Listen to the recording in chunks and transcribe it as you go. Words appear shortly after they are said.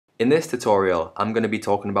In this tutorial, I'm going to be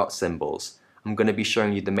talking about symbols. I'm going to be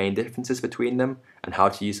showing you the main differences between them and how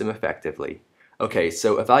to use them effectively. Okay,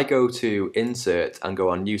 so if I go to Insert and go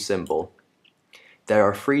on New Symbol, there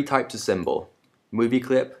are three types of symbol: movie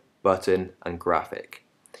clip, button, and graphic.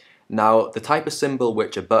 Now, the type of symbol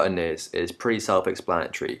which a button is pretty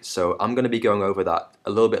self-explanatory, so I'm going to be going over that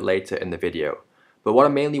a little bit later in the video. But what I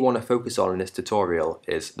mainly want to focus on in this tutorial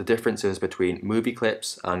is the differences between movie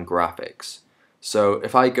clips and graphics. So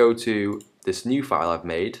if I go to this new file I've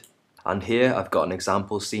made, and here I've got an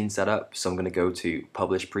example scene set up, so I'm going to go to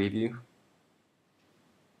Publish Preview.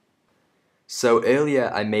 So earlier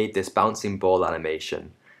I made this bouncing ball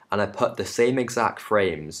animation, and I put the same exact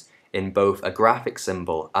frames in both a graphic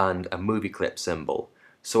symbol and a movie clip symbol,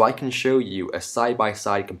 so I can show you a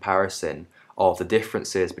side-by-side comparison of the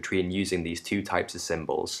differences between using these two types of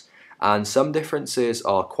symbols, and some differences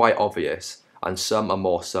are quite obvious and some are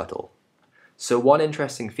more subtle. So one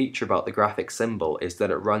interesting feature about the graphic symbol is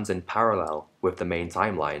that it runs in parallel with the main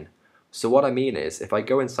timeline. So what I mean is, if I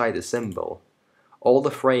go inside the symbol, all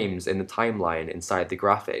the frames in the timeline inside the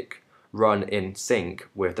graphic run in sync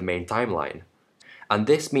with the main timeline. And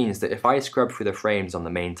this means that if I scrub through the frames on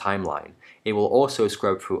the main timeline, it will also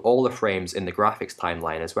scrub through all the frames in the graphics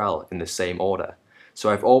timeline as well in the same order.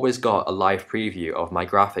 So I've always got a live preview of my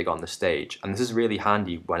graphic on the stage, and this is really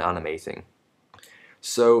handy when animating.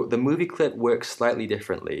 So the movie clip works slightly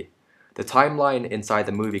differently. The timeline inside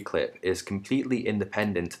the movie clip is completely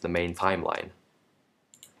independent to the main timeline.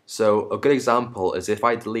 So a good example is if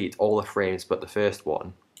I delete all the frames but the first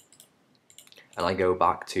one, and I go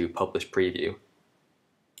back to Publish Preview,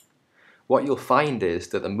 what you'll find is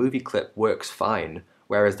that the movie clip works fine,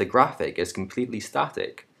 whereas the graphic is completely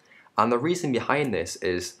static. And the reason behind this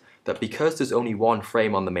is that because there's only one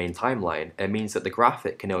frame on the main timeline, it means that the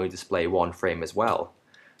graphic can only display one frame as well.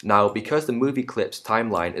 Now, because the movie clip's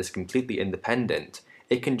timeline is completely independent,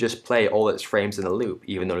 it can just play all its frames in a loop,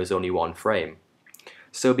 even though there's only one frame.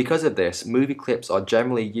 So because of this, movie clips are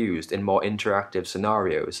generally used in more interactive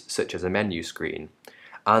scenarios, such as a menu screen.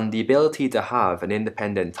 And the ability to have an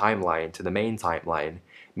independent timeline to the main timeline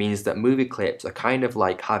means that movie clips are kind of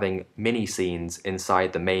like having mini scenes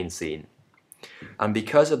inside the main scene. And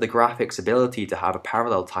because of the graphics' ability to have a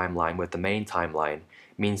parallel timeline with the main timeline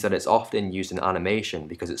means that it's often used in animation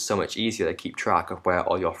because it's so much easier to keep track of where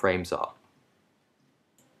all your frames are.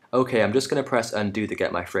 Okay, I'm just going to press undo to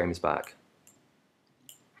get my frames back.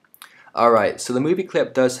 Alright, so the movie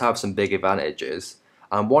clip does have some big advantages,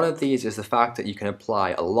 and one of these is the fact that you can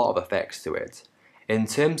apply a lot of effects to it. In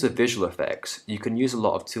terms of visual effects, you can use a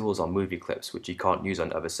lot of tools on movie clips which you can't use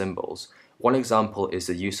on other symbols. One example is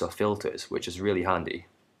the use of filters, which is really handy.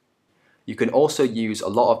 You can also use a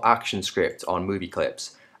lot of action script on movie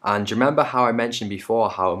clips, and remember how I mentioned before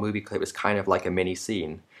how a movie clip is kind of like a mini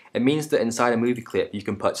scene? It means that inside a movie clip you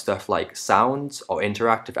can put stuff like sounds or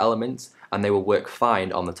interactive elements, and they will work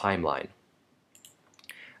fine on the timeline.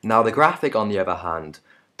 Now the graphic, on the other hand,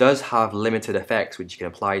 does have limited effects which you can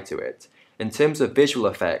apply to it. In terms of visual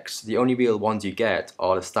effects, the only real ones you get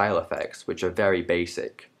are the style effects, which are very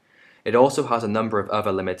basic. It also has a number of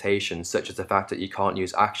other limitations, such as the fact that you can't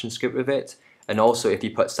use ActionScript with it, and also if you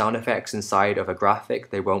put sound effects inside of a graphic,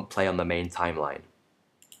 they won't play on the main timeline.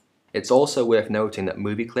 It's also worth noting that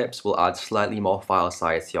movie clips will add slightly more file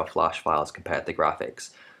size to your Flash files compared to graphics,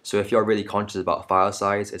 so if you're really conscious about file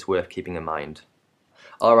size, it's worth keeping in mind.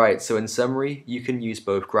 Alright, so in summary, you can use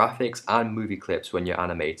both graphics and movie clips when you're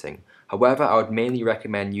animating. However, I would mainly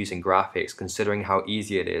recommend using graphics considering how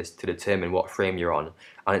easy it is to determine what frame you're on,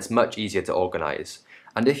 and it's much easier to organize.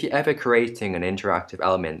 And if you're ever creating an interactive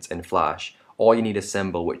element in Flash, or you need a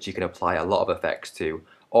symbol which you can apply a lot of effects to,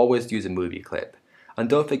 always use a movie clip. And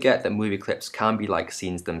don't forget that movie clips can be like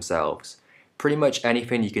scenes themselves. Pretty much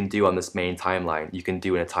anything you can do on this main timeline, you can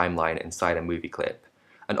do in a timeline inside a movie clip.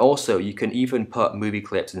 And also, you can even put movie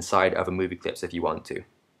clips inside other movie clips if you want to.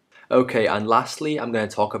 Okay, and lastly, I'm going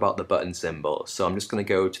to talk about the button symbol, so I'm just going to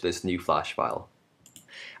go to this new Flash file.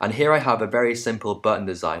 And here I have a very simple button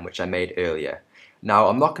design which I made earlier. Now,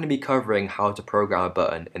 I'm not going to be covering how to program a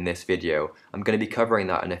button in this video, I'm going to be covering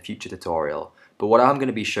that in a future tutorial, but what I'm going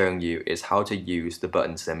to be showing you is how to use the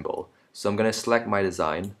button symbol. So I'm going to select my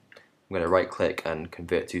design, I'm going to right click and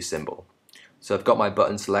convert to symbol. So I've got my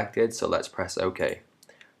button selected, so let's press OK.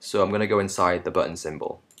 So I'm going to go inside the button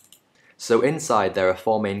symbol. So inside there are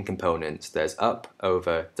four main components. There's up,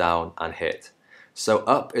 over, down, and hit. So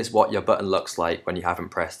up is what your button looks like when you haven't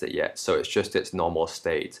pressed it yet, so it's just its normal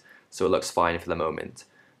state, so it looks fine for the moment.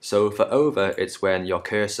 So for over, it's when your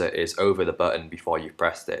cursor is over the button before you've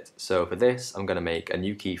pressed it. So for this, I'm going to make a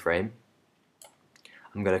new keyframe,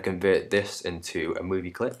 I'm going to convert this into a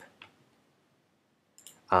movie clip.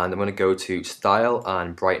 And I'm going to go to Style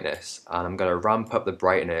and Brightness, and I'm going to ramp up the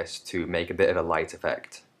brightness to make a bit of a light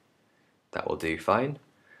effect. That will do fine.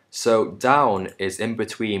 So down is in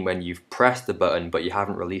between when you've pressed the button but you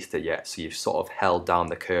haven't released it yet, so you've sort of held down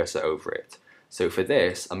the cursor over it. So for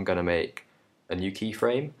this, I'm going to make a new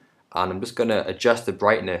keyframe, and I'm just going to adjust the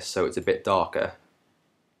brightness so it's a bit darker.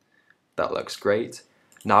 That looks great.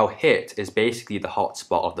 Now hit is basically the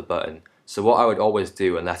hotspot of the button. So what I would always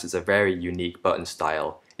do, unless it's a very unique button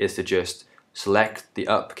style, is to just select the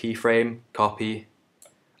up keyframe, copy,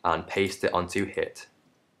 and paste it onto hit.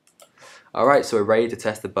 Alright, so we're ready to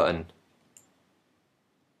test the button.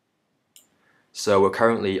 So we're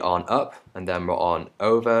currently on up, and then we're on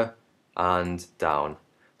over and down.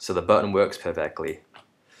 So the button works perfectly.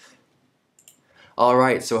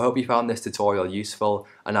 Alright, so I hope you found this tutorial useful,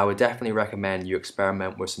 and I would definitely recommend you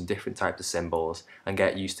experiment with some different types of symbols and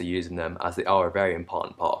get used to using them, as they are a very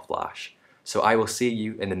important part of Flash. So I will see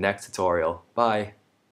you in the next tutorial. Bye!